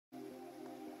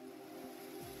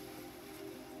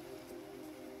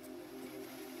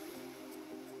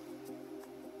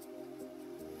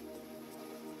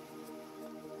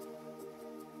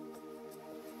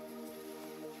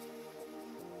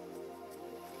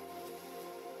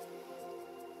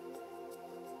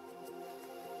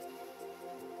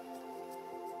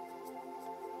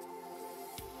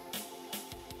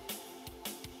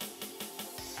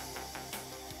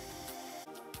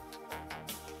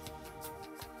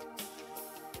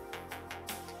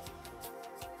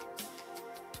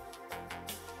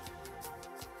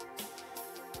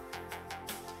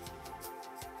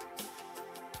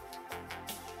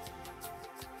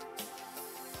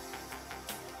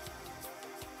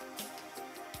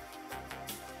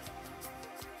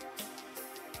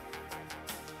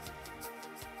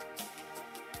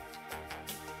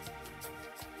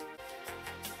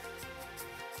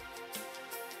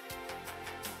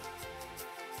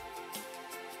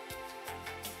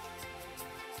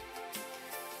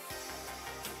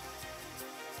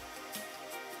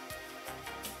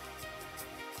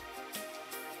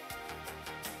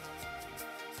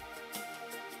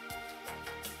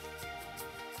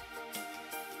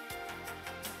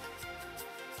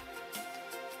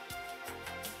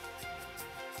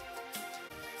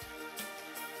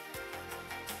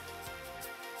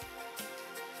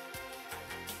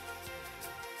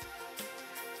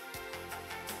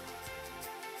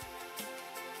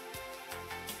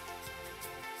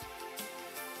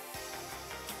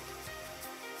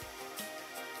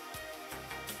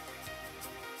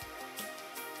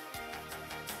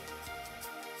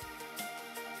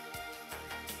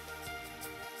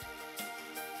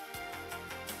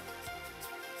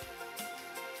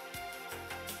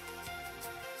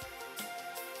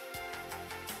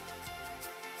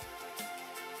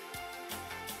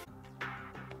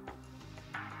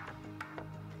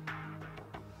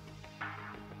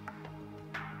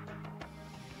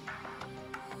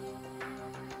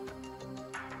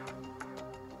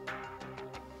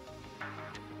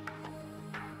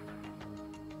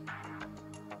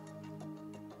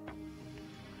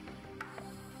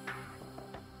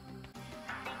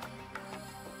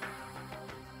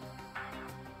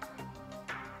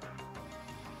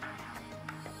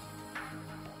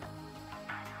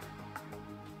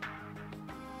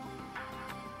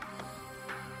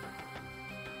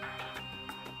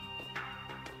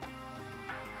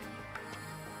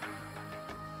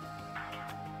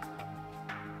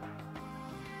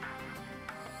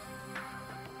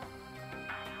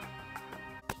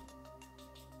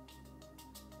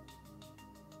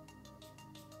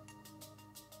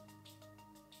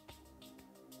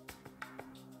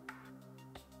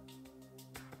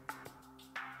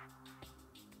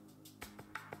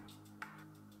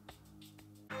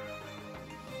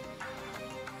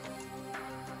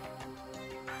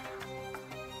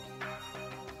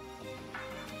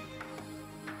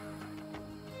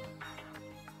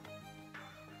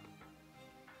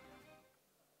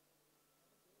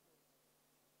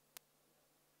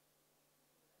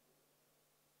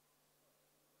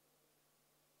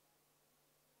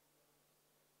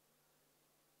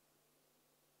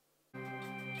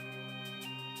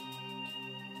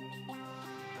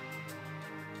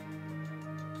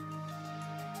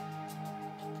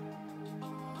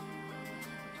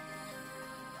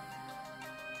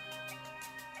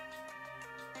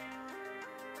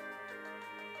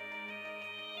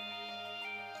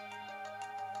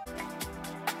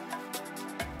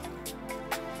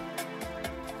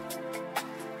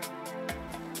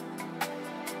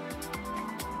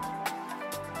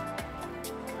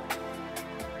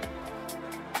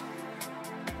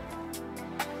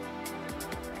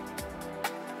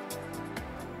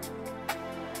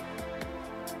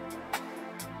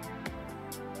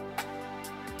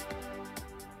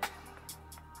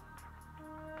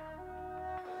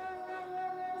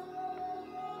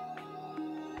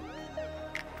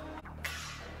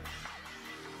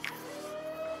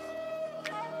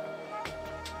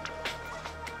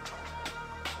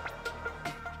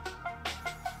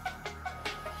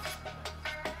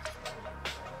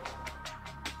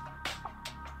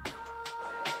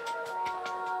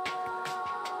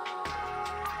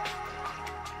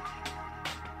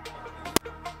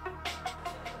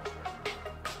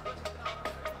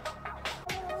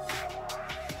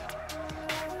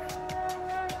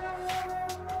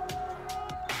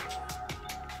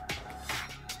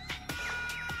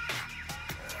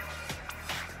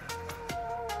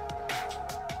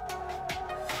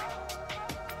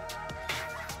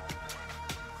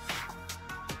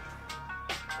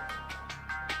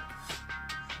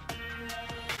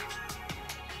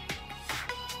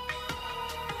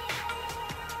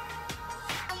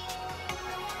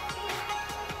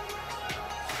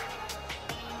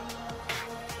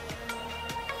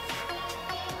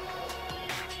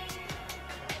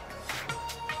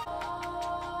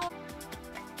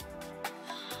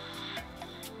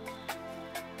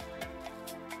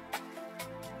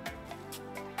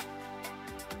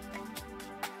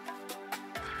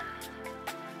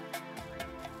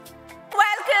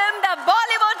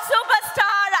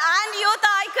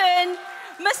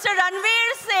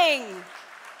रणवीर सिंह।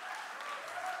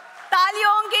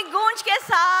 तालियों की गूंज के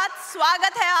साथ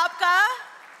स्वागत है आपका।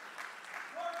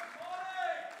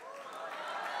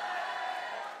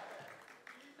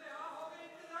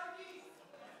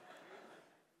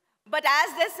 But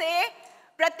as they say,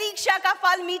 प्रतीक्षा का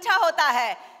फल मीठा होता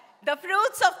है. The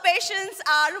fruits of patience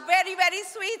are very, very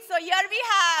sweet. So here we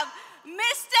have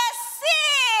Mr.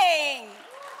 Singh.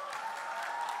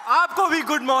 आपको भी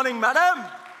good morning, madam.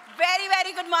 Very,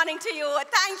 very good morning to you.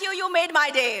 Thank you. You made my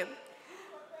day.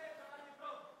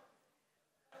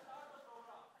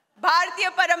 भारतीय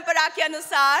परंपरा के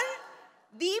अनुसार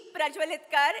दीप प्रज्वलित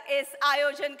कर इस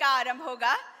आयोजन का आरंभ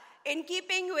होगा. In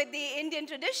keeping with the Indian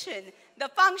tradition, the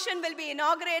function will be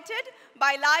inaugurated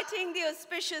by lighting the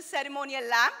auspicious ceremonial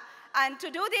lamp. And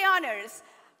to do the honors,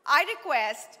 I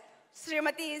request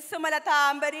Srimati Sumalata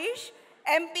Ambarish,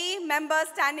 MP, Member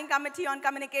Standing Committee on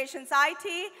Communications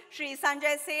IT, Shri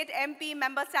Sanjay Seth, MP,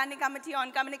 Member Standing Committee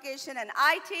on Communication and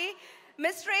IT,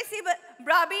 Ms. Tracy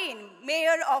Brabin,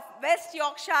 Mayor of West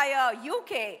Yorkshire,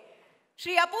 UK,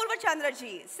 Shri Apurva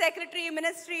Chandraji, Secretary,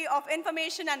 Ministry of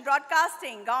Information and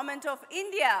Broadcasting, Government of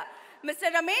India,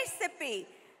 Mr. Ramesh Sippi,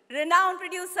 renowned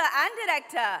producer and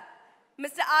director,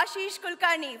 Mr. Ashish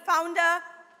Kulkarni, founder,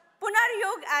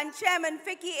 Punaryug and Chairman,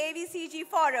 Ficci AVCG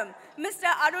Forum, Mr.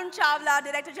 Arun Chawla,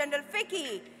 Director General,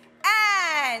 Ficci,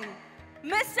 and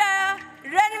Mr.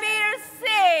 Ranveer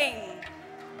Singh.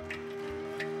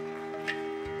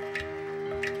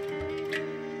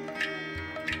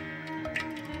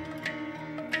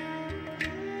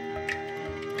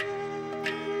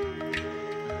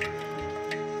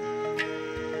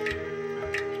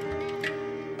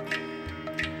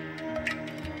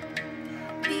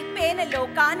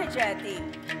 लोकान जयति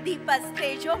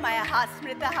दीपस्तेजोमयः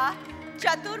स्मृतः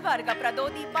चतुर्वर्ग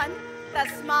प्रदोदीपन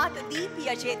तस्मात् दीप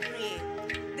यजेत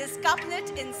प्रिये. This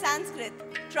couplet in Sanskrit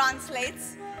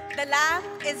translates, the lamp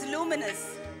is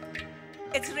luminous,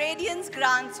 its radiance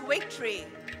grants victory,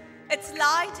 its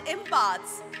light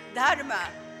imparts dharma,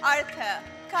 artha,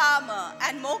 kama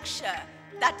and moksha,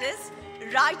 that is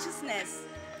righteousness,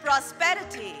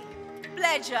 prosperity,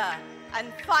 pleasure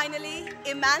and finally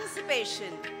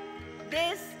emancipation.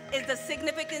 This is the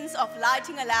significance of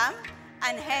lighting a lamp,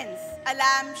 and hence a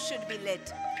lamp should be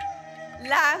lit.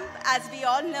 Lamp, as we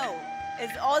all know,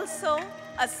 is also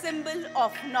a symbol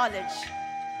of knowledge.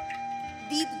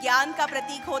 दीप ज्ञान का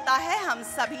प्रतीक होता है, हम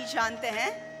सभी जानते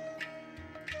हैं.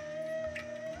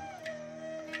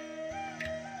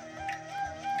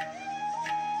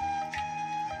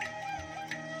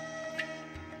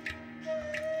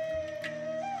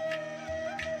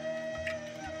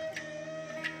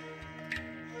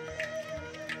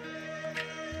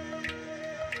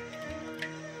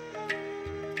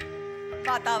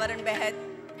 वातावरण बेहद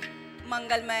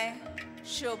मंगलमय,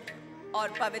 शुभ और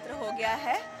पवित्र हो गया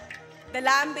है. The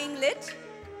lamp being lit,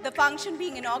 the function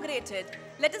being inaugurated,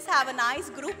 let us have a nice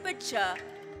group picture,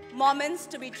 moments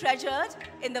to be treasured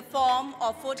in the form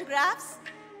of photographs.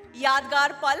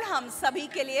 यादगार पल हम सभी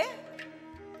के लिए.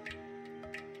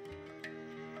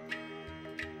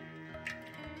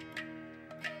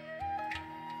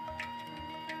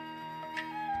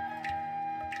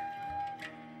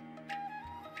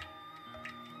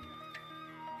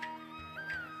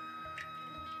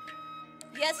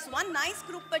 Yes, one nice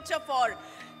group picture for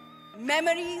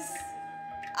memories.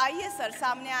 आइए sir,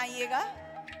 सामने आइएगा.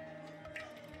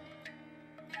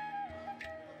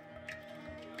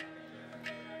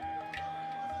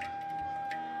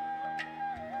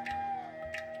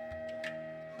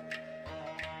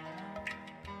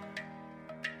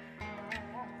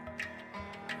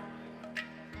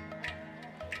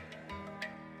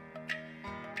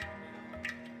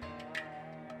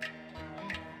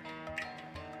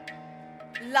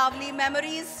 Lovely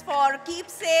memories for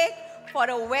keepsake for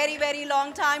a very, very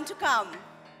long time to come.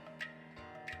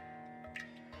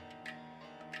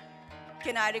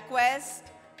 Can I request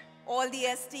all the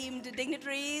esteemed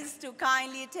dignitaries to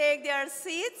kindly take their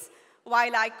seats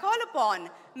while I call upon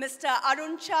Mr.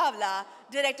 Arun Chawla,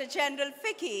 Director General,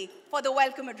 Ficci, for the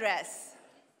welcome address.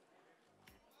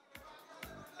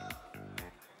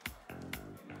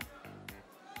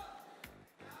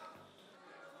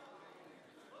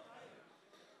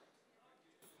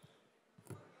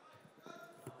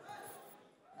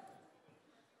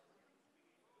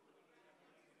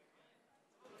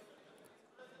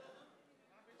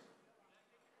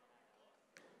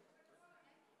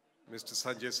 Mr.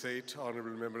 Sanjay Seth,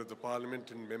 Honorable Member of the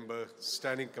Parliament and Member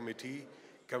Standing Committee,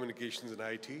 Communications and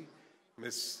IT.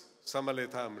 Ms.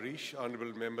 Sumalata Ambarish,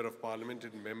 Honorable Member of Parliament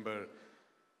and Member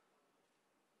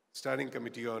Standing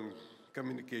Committee on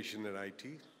Communication and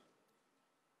IT.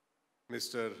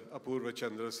 Mr. Apurva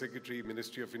Chandra, Secretary,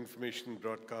 Ministry of Information and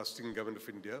Broadcasting, Government of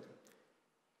India,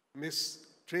 Ms.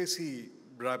 Tracy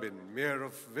Brabin, Mayor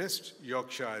of West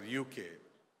Yorkshire, UK,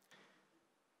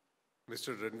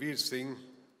 Mr. Ranveer Singh,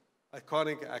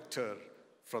 iconic actor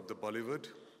from the Bollywood,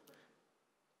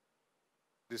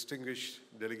 distinguished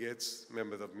delegates,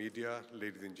 members of media,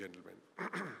 ladies and gentlemen.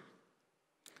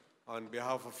 On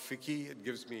behalf of Ficci, it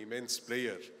gives me immense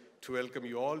pleasure to welcome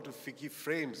you all to Ficci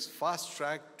Frames Fast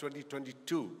Track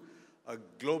 2022, a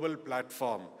global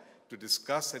platform to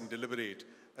discuss and deliberate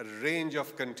a range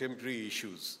of contemporary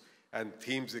issues and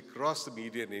themes across the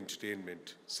media and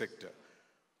entertainment sector.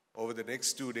 Over the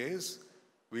next 2 days,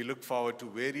 we look forward to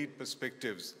varied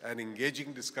perspectives and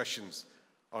engaging discussions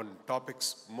on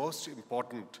topics most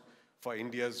important for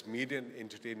India's media and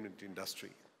entertainment industry.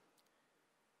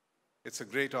 It's a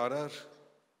great honor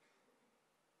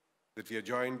that we are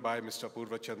joined by Mr.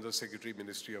 Apurva Chandra, Secretary,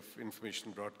 Ministry of Information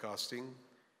and Broadcasting.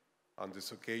 On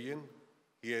this occasion,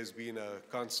 he has been a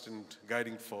constant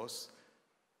guiding force.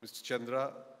 Mr.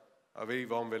 Chandra, a very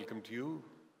warm welcome to you.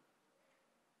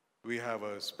 We have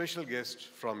a special guest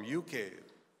from UK,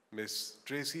 Ms.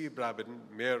 Tracy Brabin,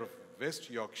 Mayor of West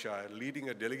Yorkshire, leading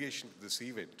a delegation to this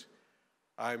event.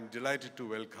 I'm delighted to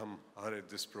welcome her at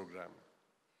this program.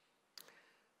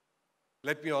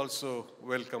 Let me also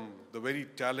welcome the very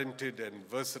talented and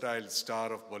versatile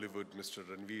star of Bollywood, Mr.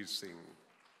 Ranveer Singh.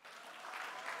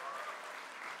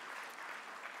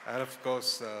 And of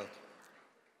course,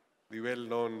 the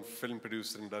well-known film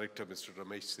producer and director, Mr.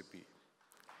 Ramesh Sippy.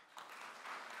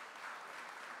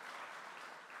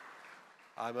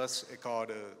 I must accord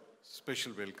a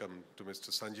special welcome to Mr.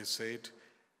 Sanjay Seth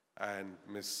and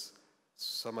Ms.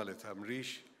 Samalita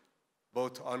Amrish,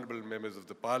 both honorable members of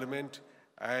the Parliament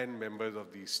and members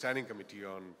of the Standing Committee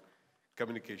on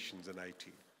Communications and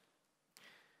IT.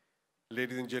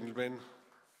 Ladies and gentlemen,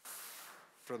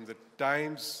 from the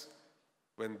times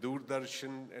when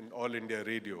Doordarshan and All India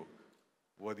Radio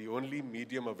were the only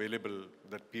medium available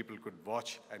that people could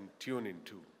watch and tune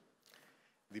into,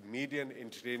 the media and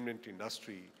entertainment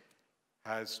industry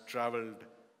has traveled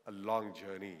a long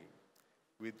journey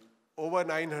with over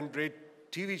 900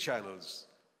 TV channels,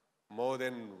 more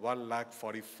than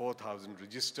 144,000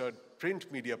 registered print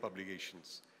media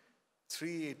publications,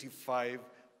 385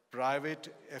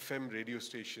 private FM radio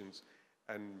stations,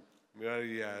 and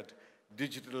myriad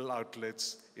digital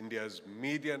outlets. India's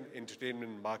media and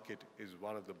entertainment market is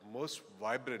one of the most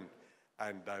vibrant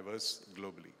and diverse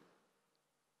globally.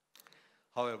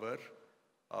 However,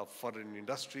 for an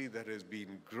industry that has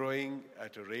been growing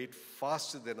at a rate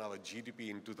faster than our GDP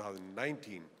in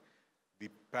 2019, the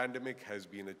pandemic has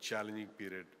been a challenging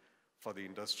period for the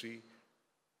industry,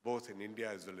 both in India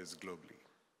as well as globally.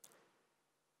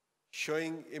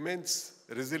 Showing immense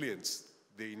resilience,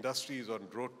 the industry is on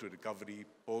road to recovery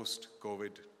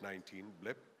post-COVID-19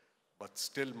 blip, but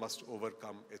still must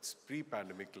overcome its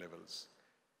pre-pandemic levels.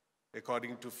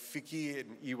 According to Ficci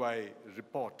and EY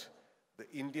report, the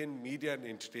Indian media and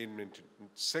entertainment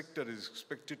sector is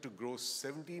expected to grow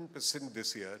 17%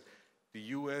 this year to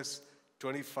US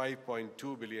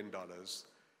 $25.2 billion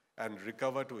and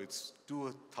recover to its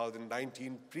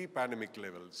 2019 pre-pandemic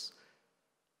levels.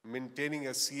 Maintaining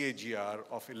a CAGR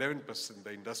of 11%,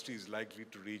 the industry is likely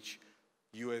to reach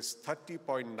US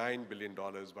 $30.9 billion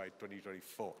by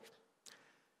 2024.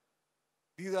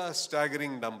 These are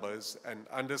staggering numbers and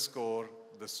underscore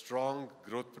the strong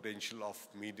growth potential of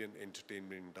media and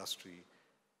entertainment industry.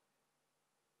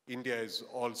 India is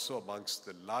also amongst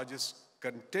the largest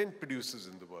content producers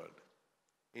in the world.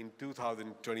 In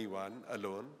 2021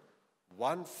 alone,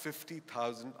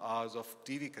 150,000 hours of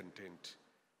TV content,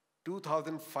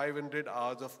 2,500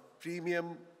 hours of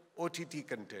premium OTT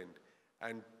content,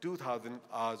 and 2,000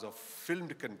 hours of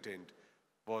filmed content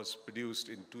was produced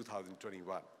in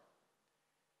 2021.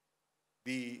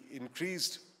 The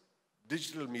increased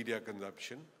digital media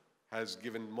consumption has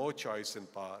given more choice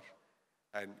and power,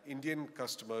 and Indian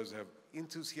customers have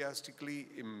enthusiastically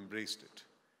embraced it.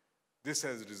 This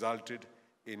has resulted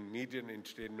in media and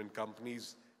entertainment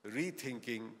companies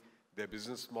rethinking their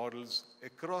business models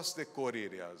across their core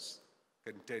areas: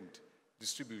 content,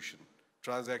 distribution,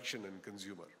 transaction, and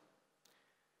consumer.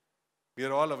 We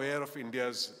are all aware of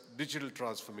India's digital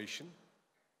transformation.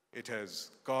 It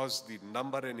has caused the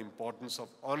number and importance of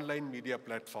online media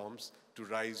platforms to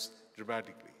rise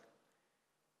dramatically.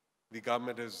 The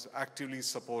government has actively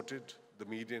supported the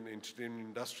media and entertainment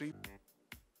industry.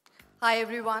 Hi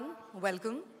everyone,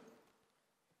 welcome.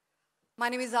 My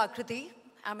name is Akriti.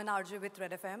 I'm an RJ with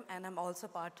Red FM and I'm also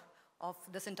part of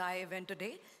this entire event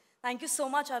today. Thank you so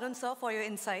much, Arun sir, for your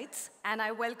insights. And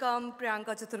I welcome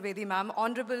Priyanka Chaturvedi ma'am,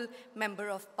 Honorable Member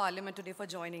of Parliament today for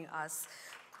joining us.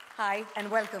 Hi and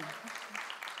welcome.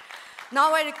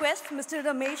 Now I request Mr.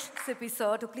 Ramesh Sippy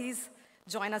sir to please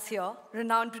join us here,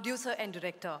 renowned producer and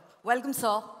director. Welcome,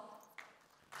 sir.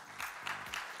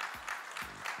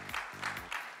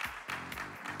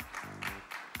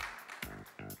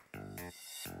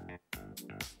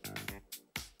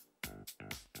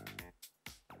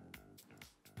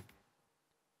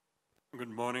 Good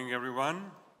morning,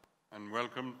 everyone, and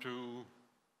welcome to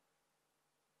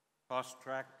Fast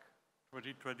Track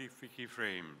 2020 Ficci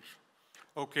Frames.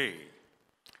 Okay,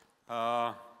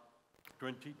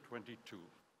 2022.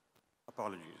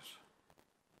 Apologies.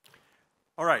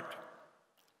 All right.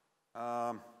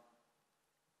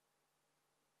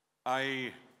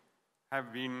 I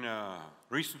have been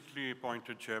recently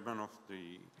appointed chairman of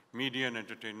the Media and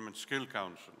Entertainment Skill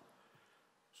Council.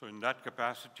 So in that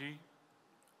capacity,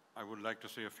 I would like to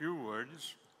say a few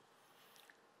words.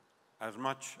 As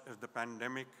much as the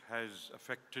pandemic has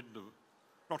affected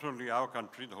not only our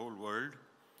country, the whole world,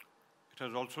 it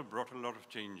has also brought a lot of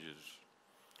changes.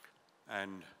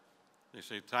 And they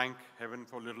say, thank heaven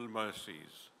for little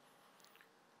mercies.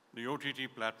 The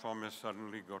OTT platform has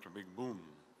suddenly got a big boom.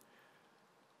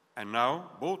 And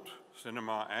now both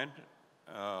cinema and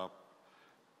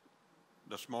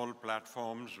the small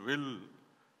platforms will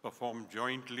perform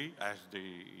jointly as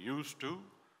they used to,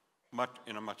 but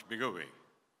in a much bigger way.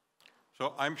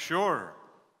 So I'm sure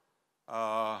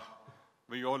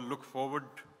we all look forward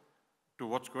to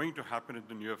what's going to happen in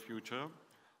the near future.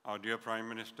 Our dear Prime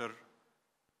Minister,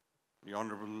 the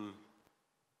Honorable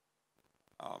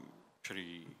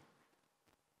Shri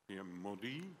PM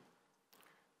Modi,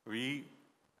 we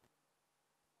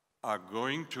are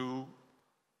going to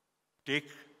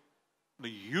take the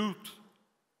youth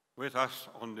with us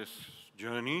on this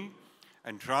journey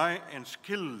and try and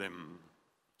skill them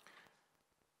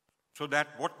so that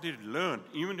what they learn,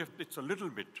 even if it's a little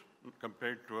bit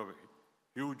compared to a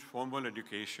huge formal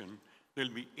education, they'll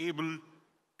be able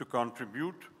to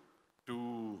contribute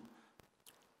to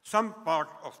some part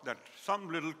of that, some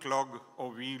little clog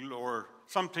or wheel or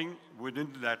something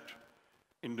within that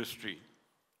industry.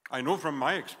 I know from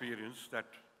my experience that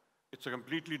it's a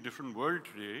completely different world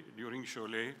today. During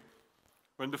Sholay,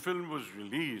 when the film was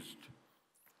released,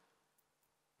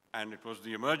 and it was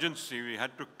the emergency, we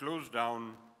had to close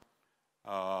down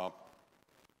the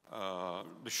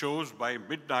shows by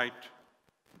midnight.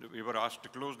 We were asked to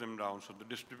close them down. So the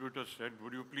distributor said,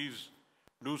 would you please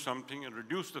do something and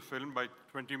reduce the film by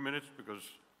 20 minutes because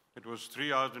it was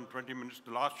 3 hours and 20 minutes.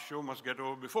 The last show must get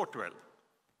over before 12.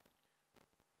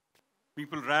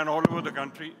 People ran all over the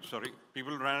country,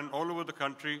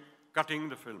 cutting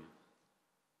the film.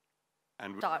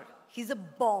 And he's a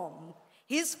bomb.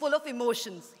 He's full of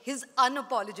emotions. He's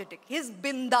unapologetic. He's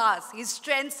bindas. He's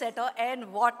trendsetter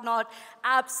and whatnot.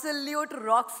 Absolute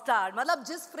rock star. मतलब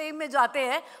जिस frame में जाते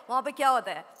हैं, वहाँ पे क्या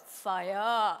होता है?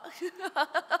 Fire.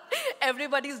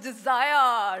 Everybody's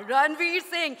desire. Ranveer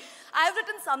Singh. I've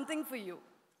written something for you.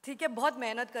 ठीक है, बहुत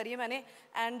मेहनत करी है मैंने.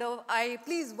 And I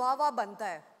please वाह वाह बनता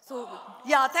है. So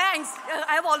yeah, thanks.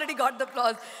 I've already got the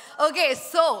applause. Okay,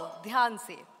 so ध्यान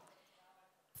से.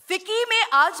 फिकी में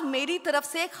आज मेरी तरफ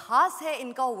से खास है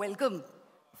इनका वेलकम.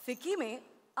 फिकी में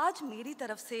आज मेरी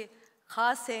तरफ से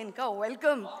खास है इनका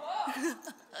वेलकम.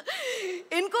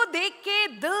 इनको देख के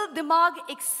दिल दिमाग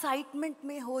एक्साइटमेंट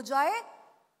में हो जाए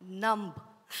नंब.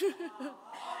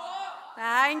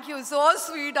 Thank you, so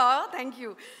sweet. Thank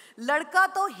you. लड़का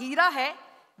तो हीरा है,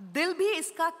 दिल भी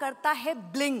इसका करता है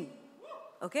ब्लिंग.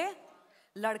 ओके,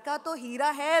 लड़का तो हीरा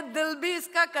है, दिल भी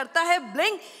इसका करता है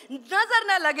ब्लिंग. नजर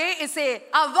न लगे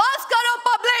इसे, आवाज करो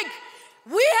public.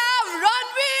 We have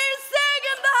Ranveer Singh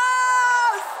in the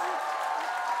house.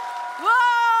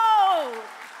 Wow!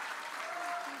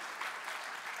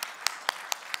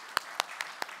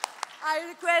 I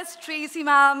request Tracy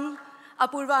ma'am,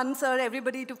 Apurvan sir,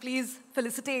 everybody to please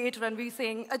felicitate Ranveer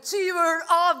Singh. Achiever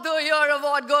of the Year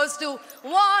award goes to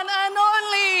one and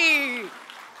only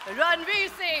Ranveer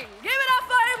Singh. Give it up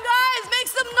for him, guys. Make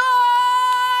some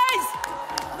noise.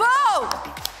 Whoa.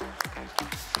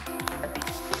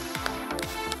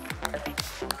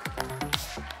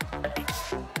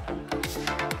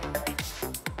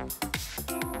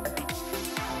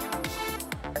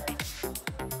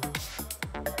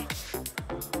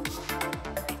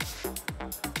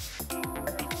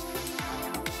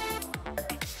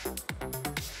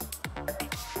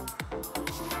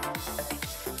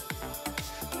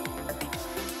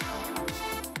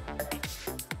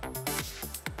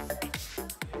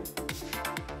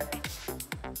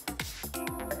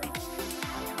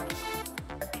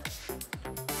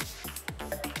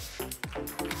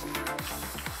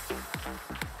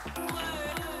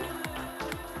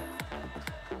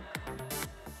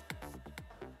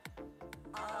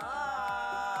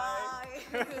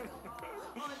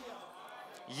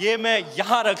 ये मैं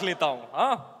यहां रख लेता हूं.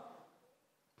 हाँ,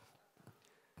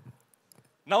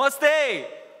 नमस्ते,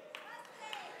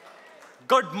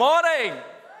 good morning.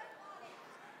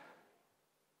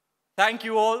 Thank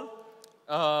you all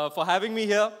for having me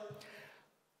here.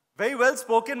 Very well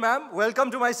spoken, ma'am.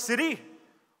 Welcome to my city.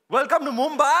 Welcome to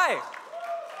Mumbai.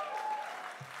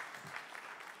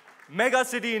 Mega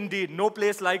city indeed. No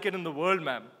place like it in the world,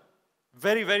 ma'am.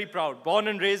 Very, very proud. Born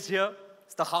and raised here.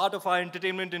 It's the heart of our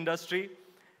entertainment industry.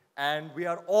 And we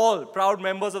are all proud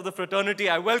members of the fraternity.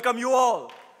 I welcome you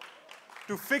all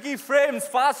to Ficci Frames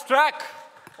Fast Track.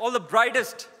 All the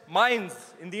brightest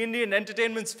minds in the Indian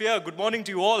entertainment sphere. Good morning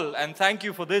to you all, and thank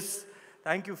you for this.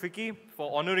 Thank you, Ficci,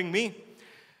 for honoring me.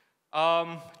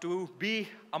 To be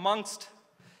amongst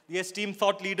the esteemed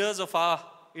thought leaders of our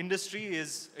industry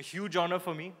is a huge honor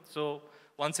for me. So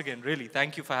once again, really,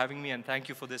 thank you for having me, and thank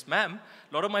you for this. Ma'am,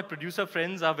 a lot of my producer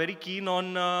friends are very keen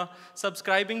on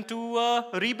subscribing to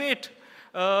Rebate.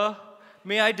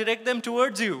 May I direct them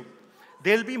towards you?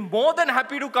 They'll be more than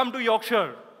happy to come to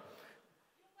Yorkshire.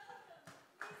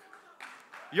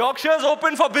 Yorkshire's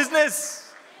open for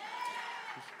business.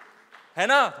 है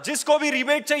ना? जिसको भी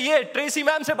rebate चाहिए, Tracy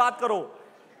ma'am से बात करो.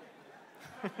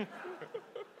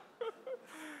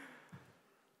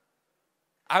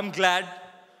 I'm glad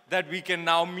that we can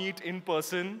now meet in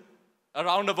person. A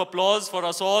round of applause for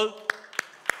us all.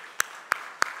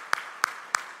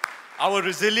 Our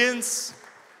resilience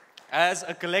as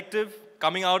a collective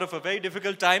coming out of a very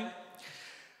difficult time.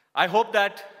 I hope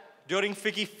that during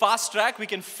Ficci Fast Track, we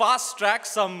can fast track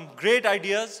some great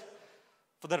ideas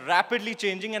for the rapidly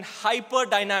changing and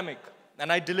hyper-dynamic,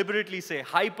 and I deliberately say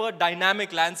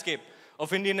hyper-dynamic landscape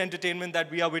of Indian entertainment that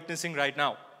we are witnessing right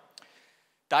now.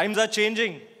 Times are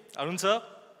changing, Arun sir.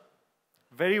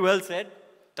 Very well said.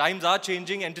 Times are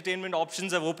changing, entertainment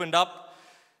options have opened up.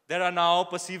 There are now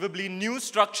perceivably new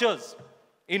structures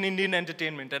in Indian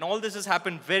entertainment, and all this has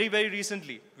happened very, very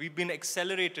recently. We've been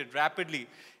accelerated rapidly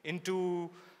into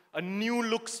a new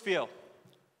look sphere.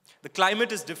 The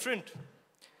climate is different,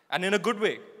 and in a good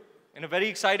way, in a very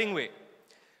exciting way.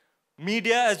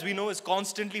 Media, as we know, is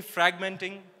constantly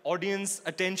fragmenting. Audience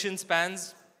attention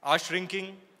spans are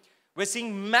shrinking. We're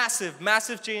seeing massive,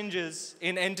 massive changes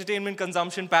in entertainment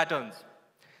consumption patterns.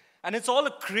 And it's all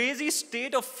a crazy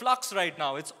state of flux right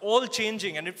now. It's all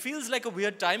changing, and it feels like a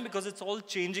weird time because it's all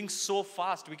changing so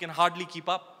fast, we can hardly keep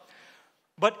up.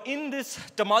 But in this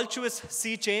tumultuous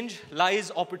sea change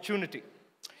lies opportunity.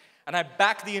 And I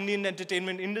back the Indian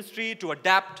entertainment industry to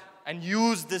adapt and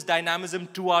use this dynamism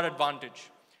to our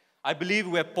advantage. I believe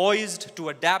we're poised to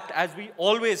adapt, as we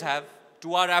always have,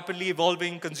 to our rapidly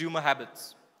evolving consumer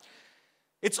habits.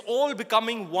 It's all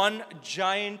becoming one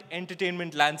giant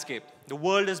entertainment landscape. The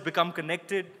world has become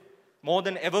connected more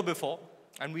than ever before,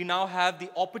 and we now have the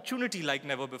opportunity like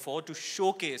never before to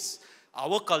showcase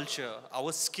our culture,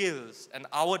 our skills, and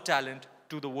our talent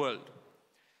to the world.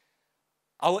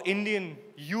 Our Indian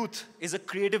youth is a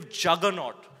creative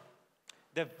juggernaut.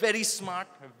 They're very smart,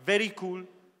 very cool,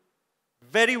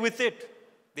 very with it.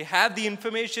 They have the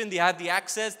information, they have the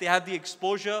access, they have the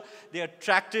exposure, they are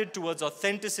attracted towards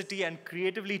authenticity and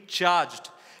creatively charged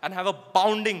and have a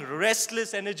bounding,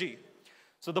 restless energy.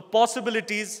 So the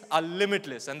possibilities are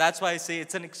limitless, and that's why I say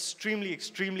it's an extremely,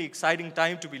 extremely exciting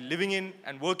time to be living in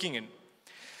and working in.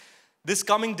 This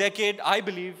coming decade, I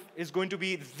believe, is going to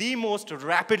be the most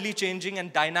rapidly changing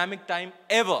and dynamic time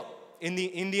ever in the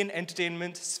Indian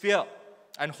entertainment sphere,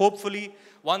 and hopefully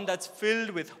one that's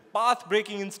filled with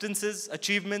path-breaking instances,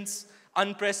 achievements,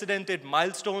 unprecedented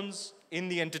milestones in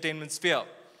the entertainment sphere.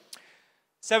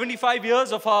 75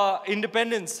 years of our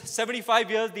independence, 75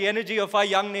 years, the energy of our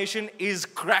young nation is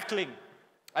crackling.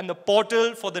 And the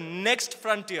portal for the next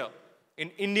frontier in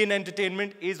Indian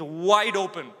entertainment is wide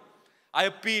open. I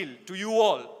appeal to you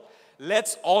all,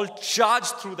 let's all charge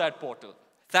through that portal.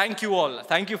 Thank you all.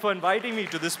 Thank you for inviting me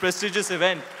to this prestigious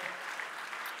event.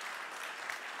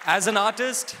 As an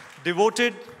artist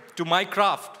devoted to my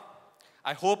craft,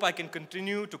 I hope I can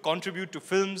continue to contribute to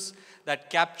films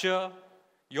that capture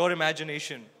your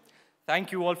imagination.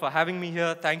 Thank you all for having me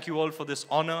here. Thank you all for this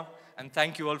honor. And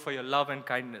thank you all for your love and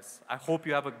kindness. I hope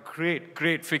you have a great,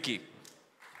 great Ficci.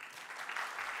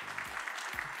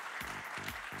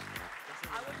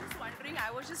 I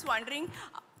was just wondering,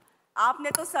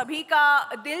 आपने तो सभी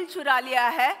का दिल चुरा लिया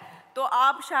है, तो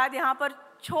आप शायद यहाँ पर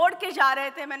छोड़ के जा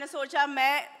रहे थे, मैंने सोचा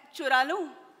मैं चुरा लूं।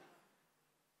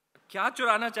 क्या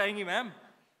चुराना चाहेंगी मैम?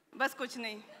 बस कुछ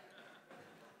नहीं।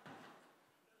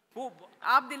 वो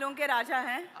आप दिलों के राजा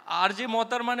हैं। आरजे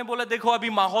मोहतरमा ने बोला देखो अभी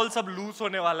माहौल सब लूज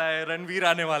होने वाला है, रणवीर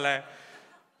आने वाला है।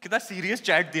 कितना सीरियस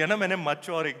चैट दिया ना मैंने मच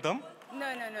और एकदम। No,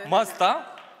 no. मस्त था,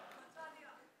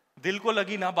 दिल को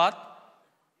लगी ना बात.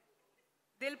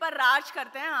 दिल पर राज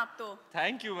करते हैं आप तो.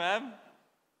 Thank you, ma'am.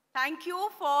 Thank you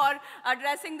for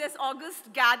addressing this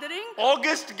August gathering.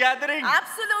 August gathering.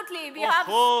 Absolutely, we have.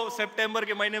 Oh, September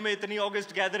के महीने में इतनी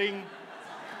August gathering.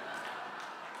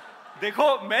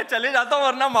 देखो मैं चले जाता हूँ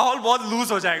वरना माहौल बहुत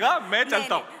लूज हो जाएगा. मैं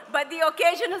चलता हूँ. But the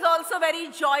occasion is also very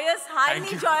joyous,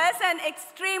 highly joyous and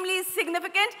extremely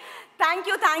significant. Thank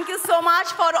you so much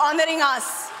for honoring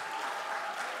us.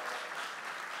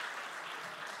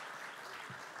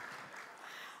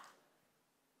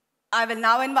 I will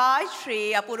now invite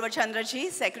Shri Apurva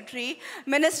Chandraji, Secretary,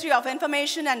 Ministry of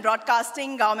Information and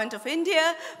Broadcasting, Government of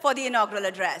India, for the inaugural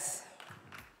address.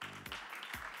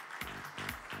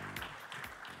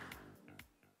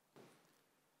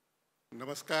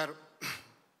 नमस्कार.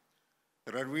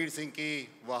 रणवीर सिंह की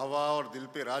वाहवाह और दिल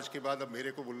पे राज के बाद अब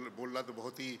मेरे को बोलना तो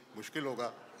बहुत ही मुश्किल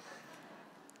होगा.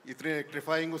 इतने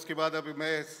इलेक्ट्रीफाइंग उसके बाद अभी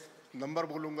मैं नंबर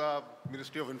बोलूँगा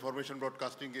मिनिस्ट्री ऑफ इंफॉर्मेशन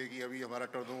ब्रॉडकास्टिंग के कि अभी हमारा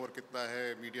टर्नओवर कितना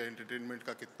है, मीडिया एंटरटेनमेंट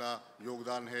का कितना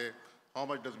योगदान है, how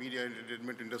much does media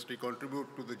entertainment industry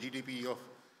contribute to the GDP of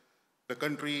the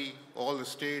country, all the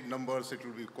state numbers. It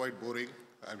will be quite boring,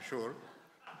 I'm sure,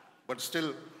 but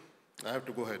still I have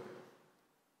to go ahead.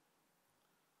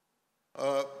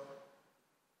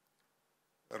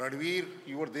 Ranveer,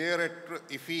 you were there at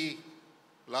IFI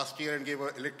last year and gave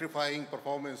an electrifying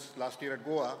performance last year at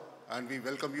Goa, and we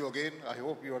welcome you again. I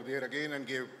hope you are there again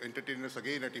and entertain us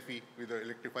again at IFI with an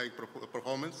electrifying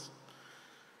performance.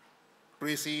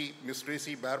 Miss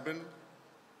Tracy Barbin,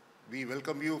 we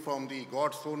welcome you from the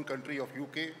God's own country of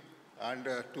UK and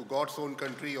to God's own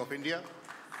country of India.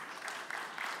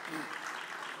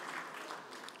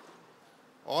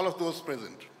 All of those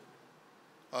present.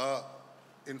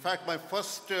 In fact, my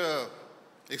first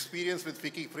experience with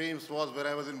Ficci Frames was when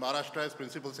I was in Maharashtra as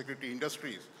Principal Secretary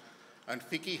Industries. And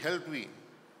Ficci helped me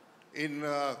in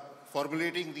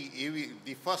formulating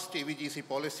the first AVGC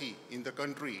policy in the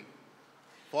country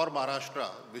for Maharashtra,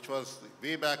 which was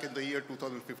way back in the year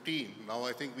 2015. Now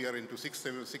I think we are into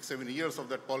 7 years of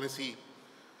that policy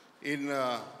in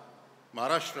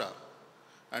Maharashtra.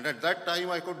 And at that time,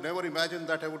 I could never imagine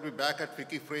that I would be back at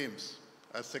Ficci Frames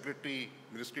as Secretary,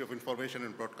 Ministry of Information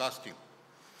and Broadcasting.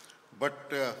 But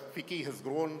Ficci has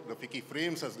grown, the Ficci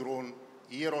Frames has grown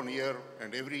year on year,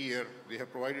 and every year they have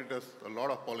provided us a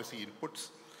lot of policy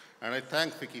inputs, and I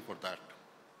thank Ficci for that.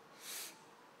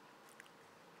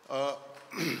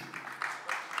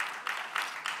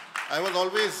 I was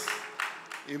always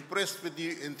impressed with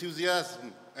the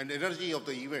enthusiasm and energy of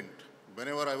the event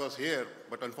whenever I was here,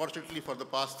 but unfortunately for the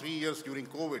past 3 years during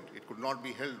COVID, it could not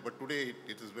be held. But today,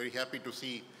 it is very happy to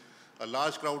see a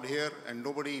large crowd here and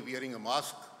nobody wearing a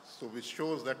mask, so which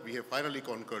shows that we have finally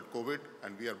conquered COVID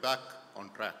and we are back on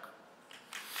track.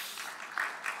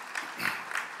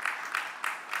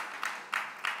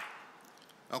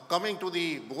 Now coming to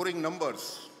the boring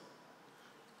numbers,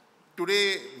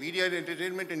 today media and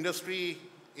entertainment industry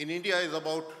in India is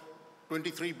about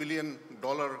 $23 billion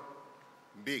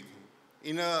big.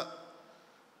 When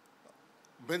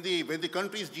the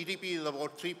country's GDP is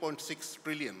about 3.6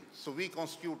 trillion, so we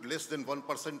constitute less than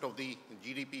 1% of the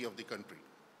GDP of the country.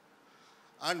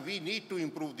 And we need to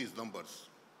improve these numbers.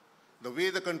 The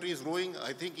way the country is growing,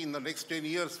 I think in the next 10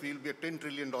 years, we'll be a $10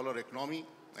 trillion economy,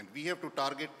 and we have to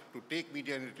target to take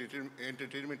media and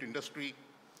entertainment industry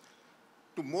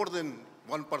to more than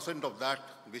 1% of that,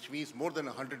 which means more than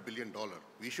 $100 billion.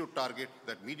 We should target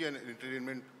that media and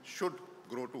entertainment should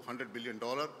grow to $100 billion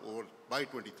by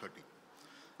 2030.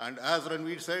 And as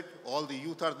Ranveer said, all the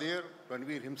youth are there,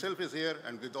 Ranveer himself is here,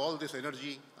 and with all this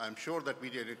energy, I'm sure that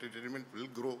media and entertainment will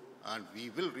grow and we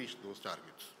will reach those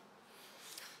targets.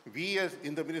 We as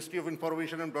in the Ministry of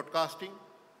Information and Broadcasting,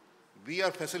 we are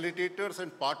facilitators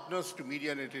and partners to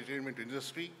media and entertainment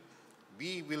industry.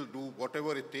 We will do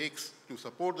whatever it takes to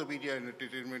support the media and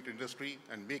entertainment industry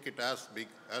and make it as big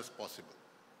as possible.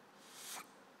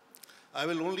 I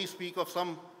will only speak of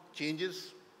some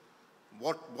changes,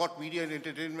 what media and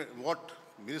entertainment, what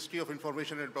Ministry of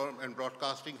Information and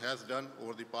Broadcasting has done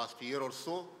over the past year or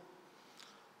so.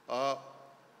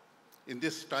 In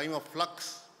this time of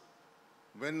flux,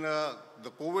 when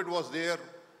the COVID was there,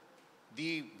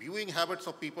 the viewing habits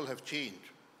of people have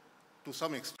changed to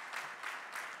some extent.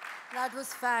 That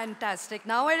was fantastic.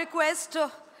 Now I request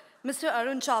Mr.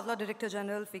 Arun Chawla, Director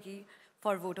General, Ficci,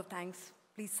 for a vote of thanks.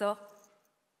 Please, sir.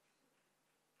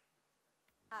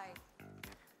 Hi.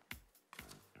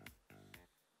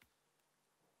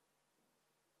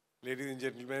 Ladies and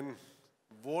gentlemen,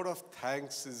 vote of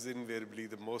thanks is invariably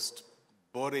the most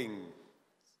boring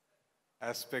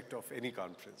aspect of any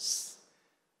conference.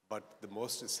 but the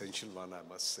most essential one, I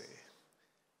must say,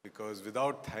 because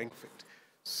without thanking it.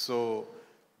 So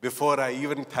before I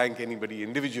even thank anybody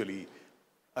individually,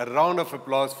 a round of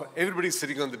applause for everybody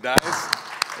sitting on the dais.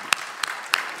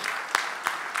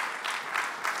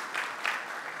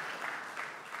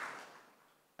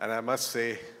 And I must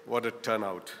say, what a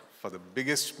turnout for the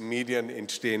biggest media and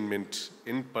entertainment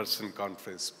in-person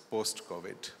conference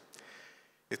post-COVID.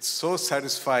 It's so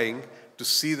satisfying to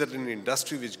see that an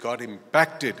industry which got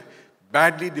impacted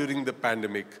badly during the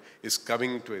pandemic is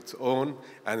coming to its own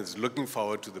and is looking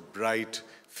forward to the bright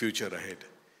future ahead.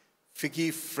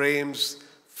 Ficci frames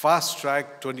Fast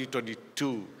Track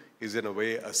 2022 is in a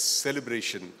way a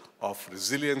celebration of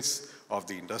resilience of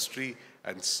the industry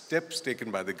and steps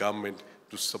taken by the government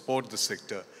to support the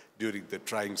sector during the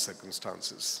trying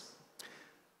circumstances.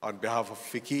 On behalf of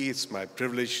Ficci, it's my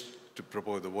privilege to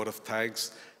propose a vote of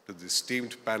thanks to the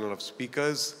esteemed panel of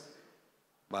speakers.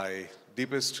 My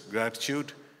deepest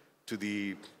gratitude to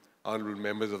the honorable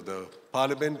members of the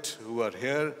parliament who are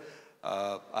here.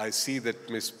 I see that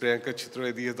Ms. Priyanka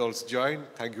Chitravedi has also joined.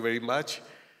 Thank you very much.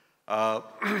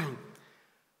 Mr.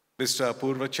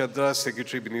 Apurva Chandra,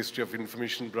 Secretary, Ministry of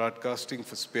Information Broadcasting,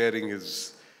 for sparing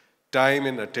his time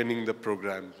in attending the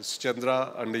program. Mr.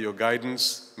 Chandra, under your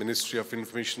guidance, Ministry of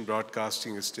Information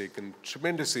Broadcasting has taken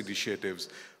tremendous initiatives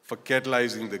for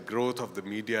catalyzing the growth of the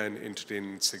media and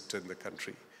entertainment sector in the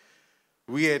country.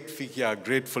 We at Ficci are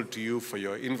grateful to you for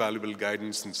your invaluable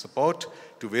guidance and support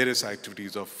to various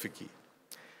activities of Ficci.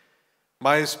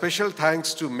 My special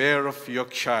thanks to Mayor of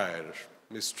Yorkshire,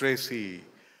 Ms. Tracy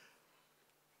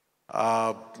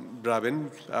Brabin,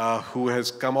 who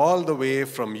has come all the way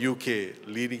from UK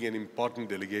leading an important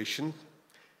delegation.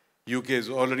 UK is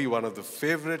already one of the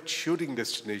favorite shooting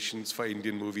destinations for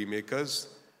Indian movie makers.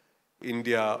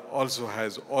 India also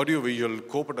has audiovisual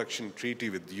co-production treaty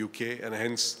with the UK, and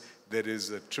hence there is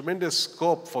a tremendous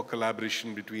scope for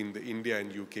collaboration between the India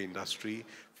and UK industry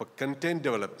for content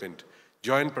development,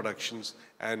 joint productions,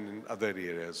 and in other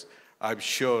areas. I'm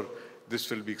sure this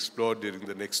will be explored during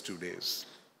the next 2 days.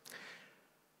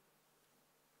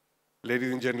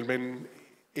 Ladies and gentlemen,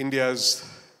 India's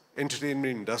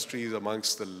entertainment industry is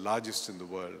amongst the largest in the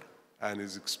world and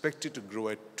is expected to grow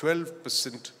at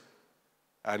 12%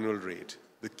 annual rate.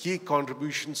 The key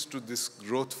contributions to this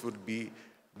growth would be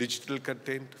digital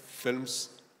content, films,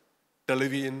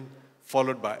 television,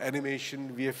 followed by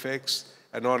animation, VFX,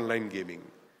 and online gaming.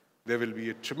 There will be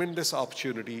a tremendous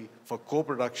opportunity for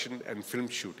co-production and film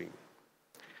shooting.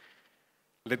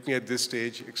 Let me at this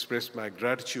stage express my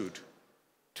gratitude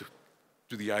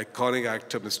to the iconic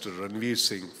actor, Mr. Ranveer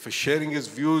Singh, for sharing his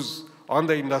views on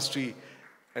the industry,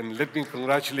 and let me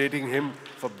congratulating him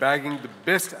for bagging the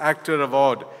Best Actor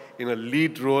Award in a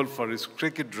lead role for his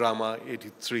cricket drama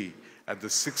 83 at the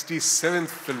 67th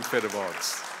Filmfare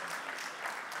Awards.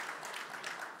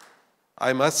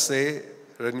 I must say,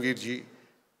 Ranveer ji,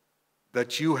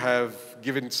 that you have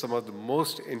given some of the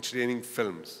most entertaining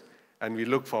films, and we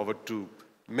look forward to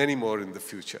many more in the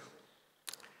future.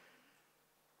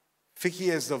 Ficci,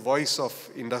 as the voice of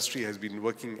industry, has been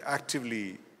working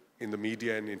actively in the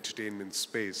media and entertainment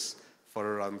space for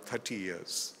around 30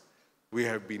 years. We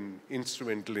have been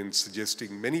instrumental in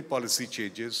suggesting many policy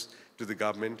changes to the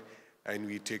government, and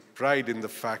we take pride in the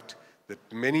fact that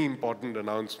many important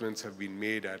announcements have been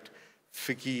made at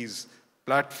Ficci's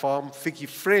platform, Ficci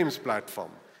Frames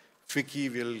platform. Ficci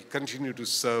will continue to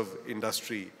serve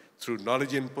industry through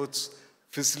knowledge inputs,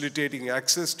 facilitating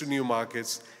access to new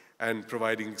markets, and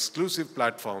providing exclusive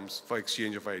platforms for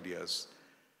exchange of ideas.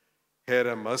 Here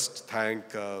I must thank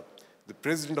the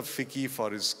president of Ficci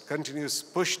for his continuous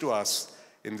push to us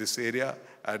in this area,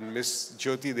 and Ms.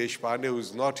 Jyoti Deshpande, who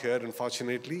is not here,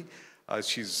 unfortunately.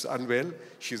 She's unwell.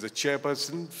 She's a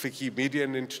chairperson, Ficci Media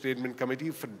and Entertainment Committee,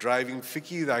 for driving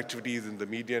Ficci's activities in the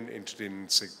media and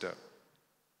entertainment sector.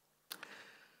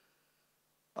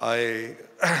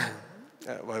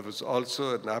 It was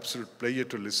also an absolute pleasure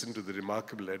to listen to the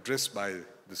remarkable address by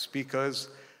the speakers,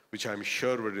 which I'm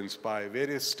sure would inspire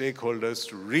various stakeholders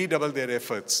to redouble their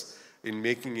efforts in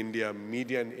making India a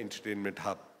media and entertainment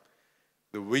hub.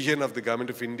 The vision of the Government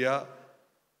of India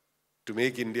to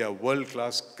make India a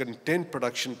world-class content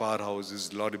production powerhouse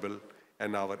is laudable,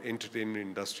 and our entertainment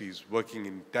industry is working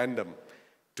in tandem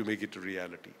to make it a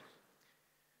reality.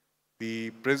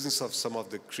 The presence of some of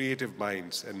the creative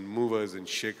minds and movers and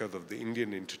shakers of the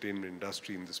Indian entertainment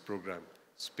industry in this program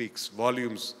speaks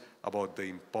volumes about the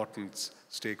important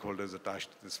stakeholders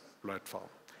attached to this platform.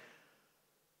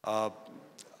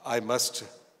 I must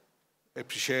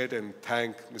appreciate and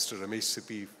thank Mr. Ramesh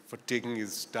Sippy for taking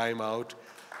his time out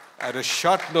at a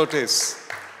short notice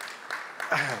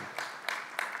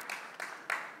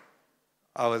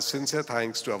Our sincere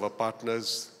thanks to our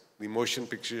partners, the Motion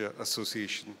Picture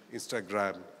Association,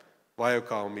 Instagram,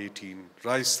 Viacom 18,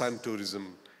 Rise Sun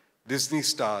Tourism, Disney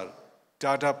Star,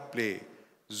 Tata Play,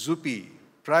 Zupi,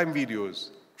 Prime Videos,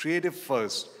 Creative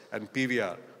First, and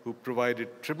PVR, who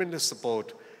provided tremendous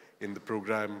support in the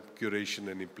program curation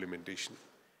and implementation.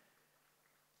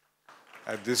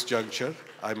 At this juncture,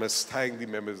 I must thank the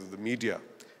members of the media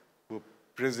who are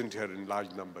present here in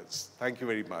large numbers. Thank you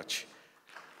very much.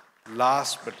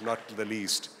 Last but not the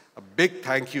least, a big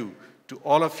thank you to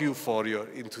all of you for your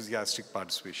enthusiastic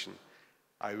participation.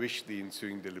 I wish the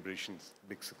ensuing deliberations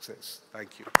big success.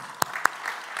 Thank you.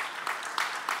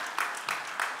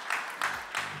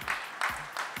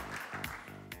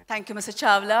 Thank you, Mr.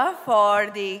 Chawla,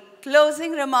 for the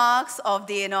closing remarks of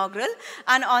the inaugural.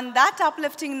 And on that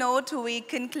uplifting note, we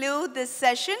conclude this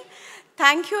session.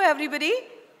 Thank you, everybody.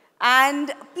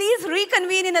 And please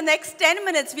reconvene in the next 10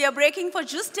 minutes. We are breaking for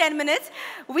just 10 minutes.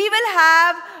 We will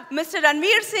have Mr.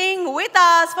 Ranveer Singh with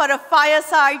us for a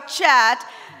fireside chat,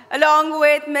 along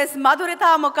with Ms.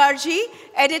 Madhurita Mukherjee,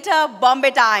 editor,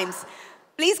 Bombay Times.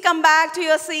 Please come back to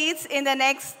your seats in the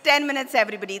next 10 minutes,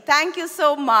 everybody. Thank you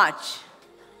so much.